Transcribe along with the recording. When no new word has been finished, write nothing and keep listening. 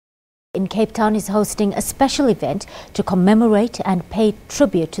In Cape Town is hosting a special event to commemorate and pay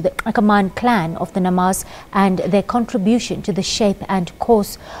tribute to the Aman Clan of the Namas and their contribution to the shape and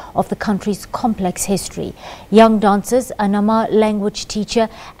course of the country's complex history. Young dancers, a Nama language teacher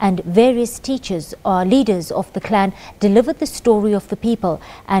and various teachers or leaders of the clan delivered the story of the people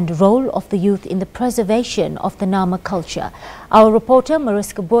and role of the youth in the preservation of the Nama culture. Our reporter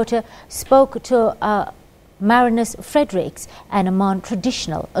Mariska Botha spoke to Marinus Fredericks, an Aman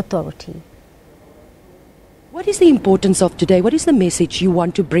traditional authority. What is the importance of today? What is the message you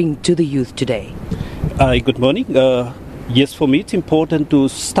want to bring to the youth today? Good morning. Yes, for me it's important to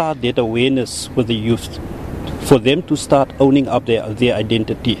start that awareness with the youth, for them to start owning up their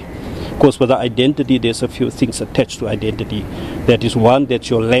identity. Because with the identity, there's a few things attached to identity. That is one, that's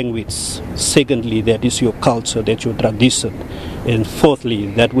your language. Secondly, that is your culture, that's your tradition. And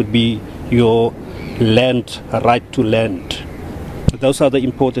fourthly, that would be your land, right to land. Those are the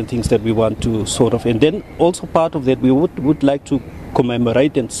important things that we want to and then also part of that we would like to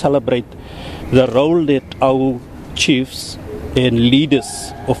commemorate and celebrate the role that our chiefs and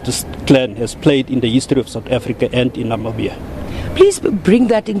leaders of this clan has played in the history of South Africa and in Namibia. Please bring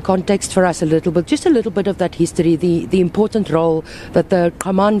that in context for us a little bit, just a little bit of that history, the important role that the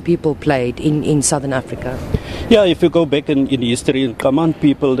Aman people played in Southern Africa. Yeah, if you go back in history, Aman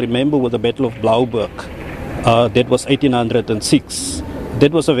people remember with the Battle of Blauberg, that was 1806.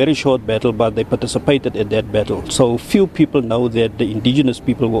 That was a very short battle, but they participated in that battle. So few people know that the indigenous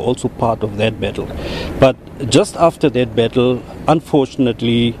people were also part of that battle. But just after that battle,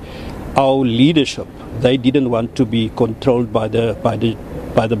 unfortunately, our leadership, they didn't want to be controlled by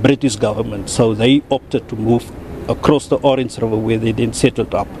the British government, so they opted to move across the Orange River, where they then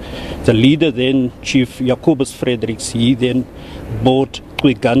settled up. The leader then, Chief Marinus Fredericks, he then bought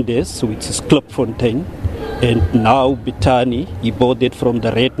Quigandes, which is Klipfontein, and now Bitani, he bought it from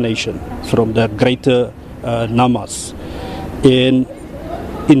the Red Nation, from the greater Namas. And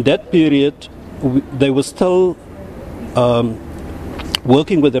in that period, they were still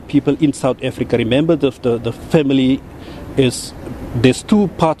working with the people in South Africa. Remember, the family is, there's two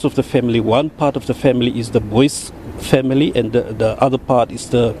parts of the family. One part of the family is the Boyce family, and the other part is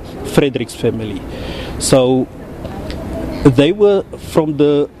the Fredericks family. So they were from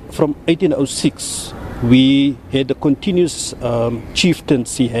 1806. We had a continuous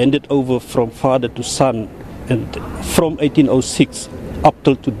chieftaincy handed over from father to son, and from 1806 up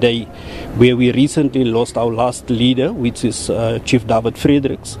till today, where we recently lost our last leader, which is Chief David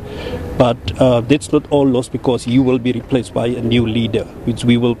Fredericks. But that's not all lost, because he will be replaced by a new leader, which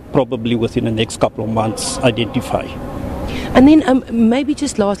we will probably within the next couple of months identify. And then maybe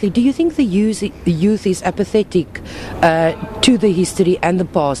just lastly, do you think the youth is apathetic to the history and the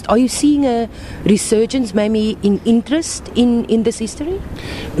past? Are you seeing a resurgence maybe in interest in this history?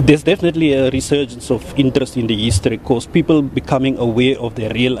 There's definitely a resurgence of interest in the history, because people becoming aware of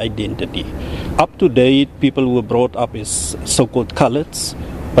their real identity. Up to date, people were brought up as so-called coloureds,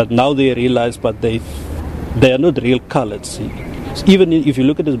 but now they realize but they are not real coloureds. Even if you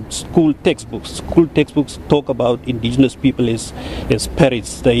look at the school textbooks talk about indigenous people as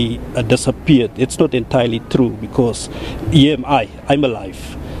parrots, they disappeared. It's not entirely true, because here am I'm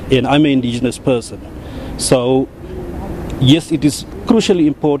alive, and I'm an indigenous person. So yes, it is crucially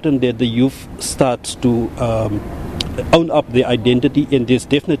important that the youth starts to own up their identity, and there's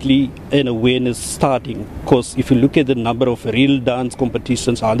definitely an awareness starting, because if you look at the number of real dance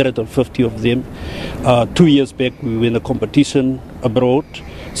competitions, 150 of them, 2 years back we won a competition abroad.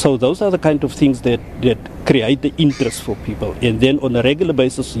 So those are the kind of things that create the interest for people. And then on a regular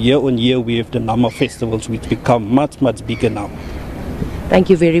basis, year on year, we have the Nama festivals, which become much bigger now. Thank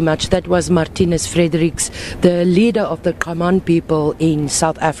you very much. That was Marinus Fredericks, the leader of the Aman people in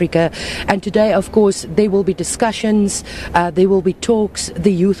South Africa. And today, of course, there will be discussions, there will be talks,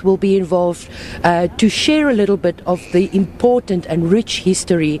 the youth will be involved to share a little bit of the important and rich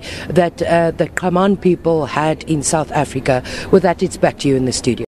history that the Aman people had in South Africa. With that, it's back to you in the studio.